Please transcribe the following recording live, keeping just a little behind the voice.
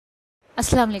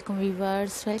Assalamu alaikum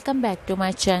viewers, welcome back to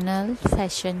my channel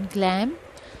Fashion Glam.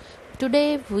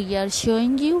 Today we are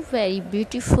showing you very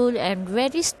beautiful and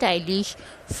very stylish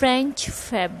French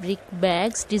fabric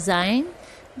bags design.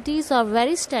 These are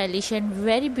very stylish and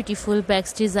very beautiful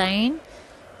bags design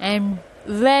and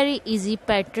very easy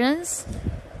patterns.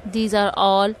 These are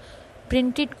all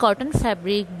printed cotton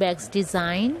fabric bags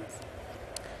design.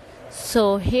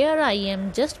 So here I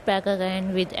am just back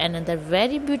again with another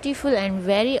very beautiful and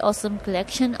very awesome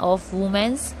collection of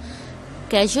women's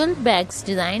casual bags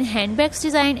design, handbags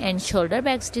design and shoulder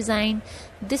bags design.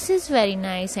 This is very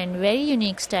nice and very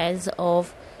unique styles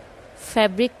of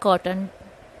fabric cotton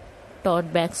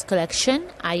tote bags collection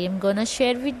I am gonna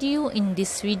share with you in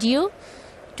this video.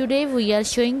 Today we are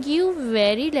showing you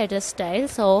very latest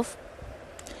styles of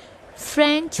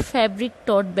French fabric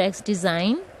tote bags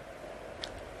design.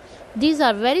 These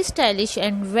are very stylish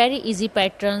and very easy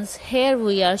patterns. Here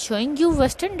we are showing you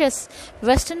western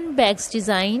bags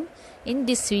design. In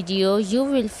this video you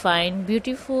will find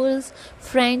beautiful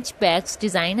French bags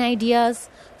design ideas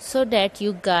so that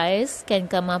you guys can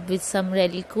come up with some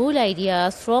really cool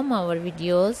ideas from our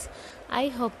videos. I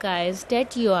hope guys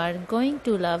that you are going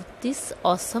to love this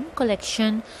awesome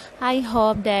collection. I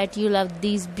hope that you love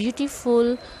these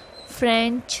beautiful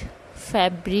French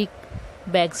fabric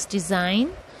bags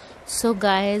design. So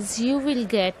guys, you will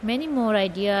get many more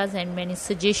ideas and many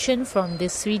suggestions from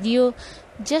this video.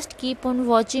 Just keep on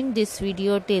watching this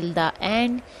video till the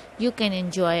end. You can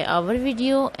enjoy our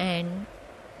video and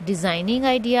designing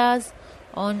ideas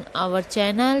on our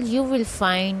channel. You will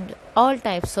find all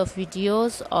types of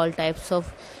videos, all types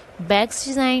of bags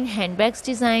design, handbags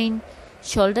design,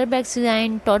 shoulder bags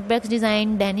design, tote bags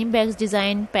design, denim bags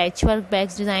design, patchwork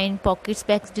bags design, pockets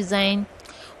bags design,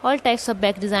 all types of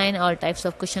bag design, all types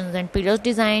of cushions and pillows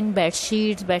design, bed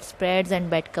sheets, bedspreads and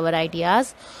bed cover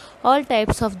ideas, all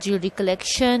types of jewelry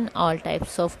collection, all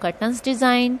types of curtains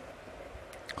design,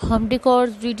 home decor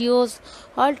videos,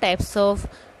 all types of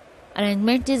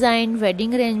arrangement design,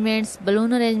 wedding arrangements,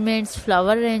 balloon arrangements,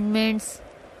 flower arrangements,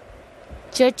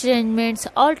 church arrangements,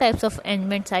 all types of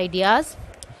arrangements ideas.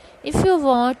 If you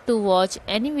want to watch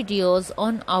any videos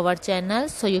on our channel,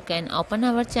 so you can open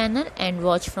our channel and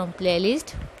watch from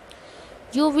playlist.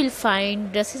 You will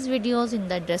find dresses videos in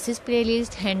the dresses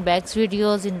playlist, handbags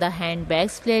videos in the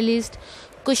handbags playlist,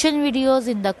 cushion videos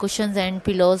in the cushions and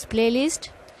pillows playlist.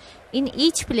 In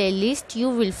each playlist you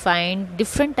will find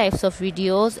different types of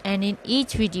videos and in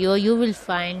each video you will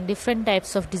find different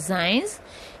types of designs.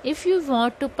 If you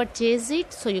want to purchase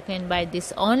it, so you can buy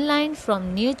this online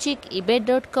from newchick,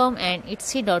 ebay.com and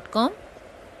etsy.com.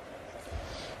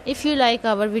 If you like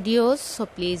our videos, so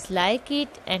please like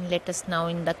it and let us know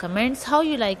in the comments how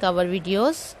you like our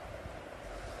videos.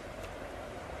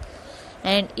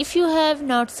 And if you have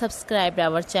not subscribed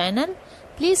our channel,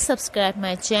 please subscribe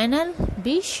my channel.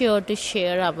 Be sure to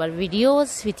share our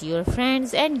videos with your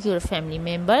friends and your family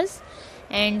members.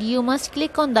 And you must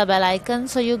click on the bell icon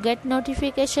so you get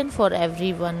notification for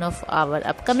every one of our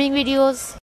upcoming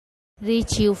videos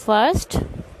reach you first.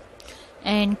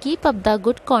 And keep up the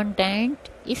good content.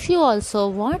 If you also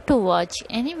want to watch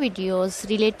any videos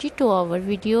related to our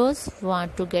videos,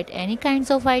 want to get any kinds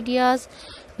of ideas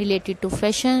related to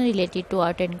fashion, related to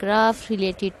art and craft,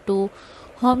 related to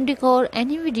home decor,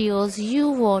 any videos you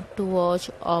want to watch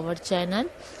our channel,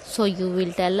 so you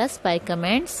will tell us by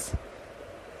comments.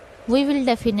 We will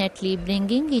definitely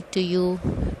bringing it to you.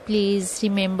 Please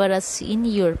remember us in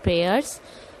your prayers.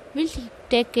 We'll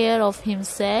take care of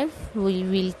himself. We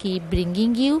will keep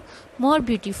bringing you more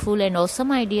beautiful and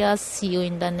awesome ideas. See you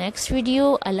in the next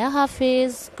video. Allah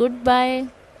Hafiz.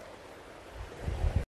 Goodbye.